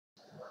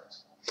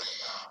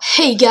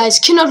Hey guys,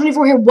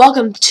 Kid24 here.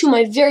 Welcome to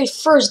my very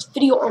first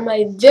video on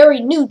my very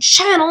new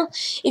channel.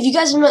 If you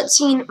guys have not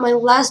seen my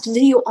last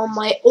video on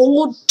my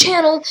old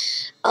channel,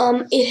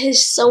 it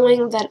is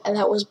showing that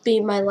was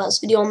my last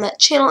video on that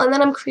channel, and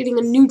then I'm creating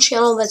a new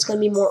channel that's going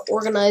to be more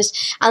organized,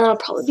 and I'll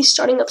probably be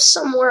starting up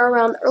somewhere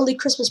around early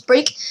Christmas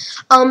break.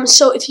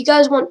 So if you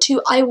guys want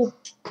to, I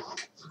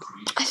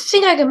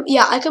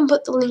can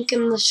put the link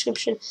in the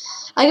description.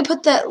 I can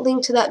put that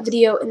link to that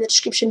video in the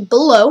description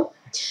below.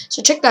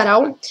 So check that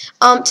out.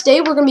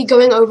 Today we're gonna be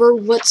going over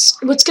what's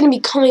gonna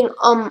be going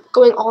on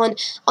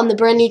the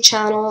brand new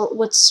channel.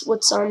 What's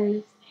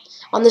on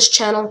this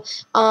channel.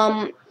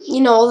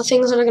 You know, all the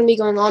things that are gonna be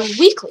going on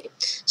weekly.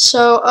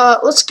 So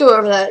let's go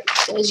over that.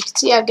 As you can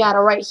see, I've got it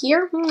right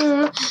here.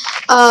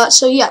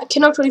 So yeah,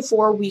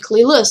 Kid24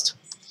 weekly list.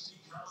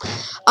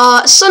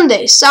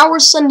 Sunday, Sour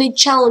Sunday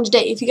Challenge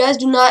Day. If you guys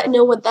do not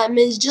know what that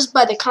means, just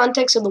by the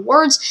context of the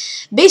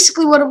words,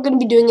 basically what I'm going to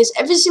be doing is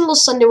every single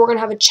Sunday we're going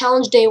to have a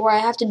challenge day where I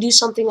have to do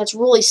something that's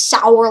really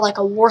sour, like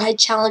a Warhead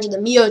Challenge or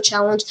the Mio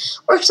Challenge,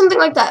 or something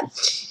like that.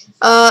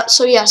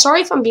 So yeah,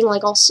 sorry if I'm being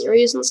like all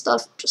serious and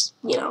stuff, just,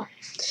 you know.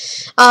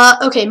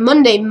 Okay,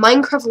 Monday,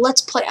 Minecraft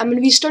Let's Play. I'm going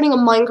to be starting a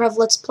Minecraft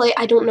Let's Play.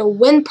 I don't know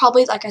when,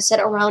 probably, like I said,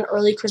 around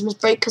early Christmas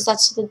break, because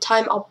that's the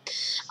time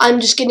I'm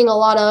just getting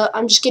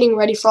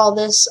ready for all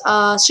this.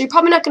 So you're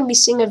probably not going to be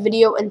seeing a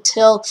video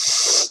until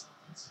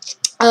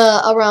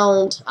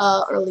around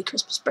early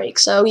Christmas break.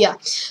 So yeah,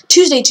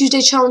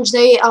 Tuesday Challenge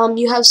Day.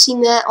 You have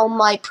seen that on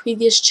my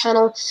previous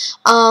channel.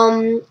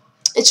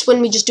 It's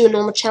when we just do a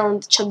normal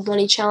challenge, Chug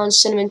Bunny Challenge,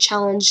 Cinnamon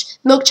Challenge,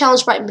 Milk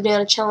Challenge, Sprite and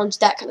Banana Challenge,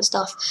 that kind of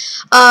stuff.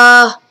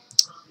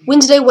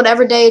 Wednesday,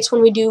 whatever day, it's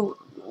when we do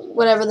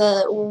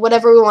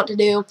whatever we want to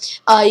do.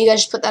 You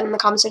guys just put that in the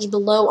comment section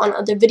below on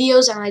other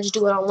videos, and I just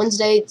do it on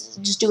Wednesday.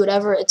 Just do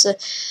whatever.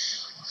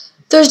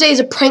 Thursday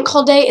is a prank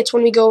call day. It's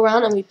when we go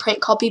around and we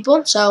prank call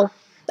people. So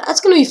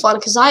that's gonna be fun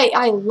because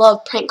I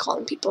love prank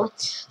calling people.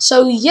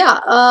 So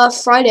yeah,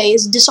 Friday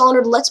is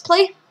Dishonored Let's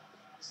Play.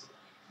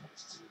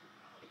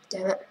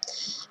 Damn it.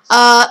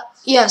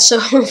 Yeah, so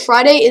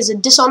Friday is a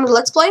Dishonored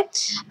Let's Play.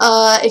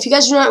 If you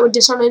guys do not know what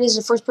Dishonored is,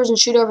 a first-person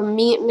shooter of a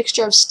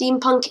mixture of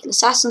steampunk and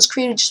Assassin's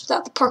Creed, just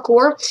without the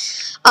parkour.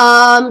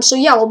 So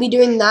yeah, we'll be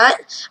doing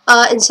that.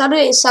 And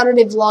Saturday is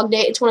Saturday Vlog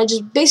Day. It's when I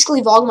just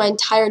basically vlog my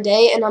entire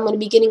day, and I'm going to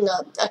be getting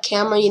a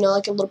camera, you know,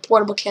 like a little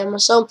portable camera.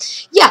 So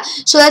yeah,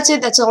 so that's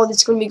it. That's all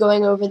that's going to be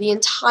going over the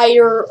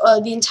entire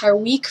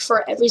week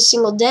for every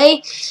single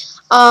day.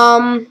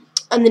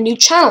 And the new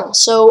channel.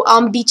 So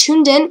be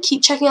tuned in.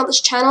 Keep checking out this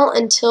channel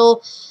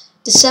until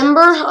December,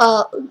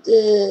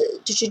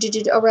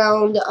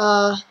 around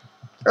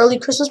early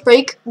Christmas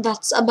break.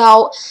 That's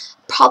about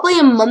probably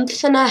a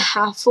month and a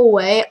half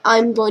away.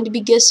 I'm going to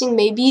be guessing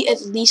maybe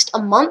at least a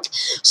month.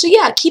 So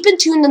yeah, keep in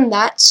tuned on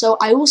that. So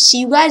I will see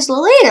you guys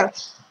later.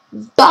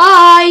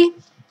 Bye.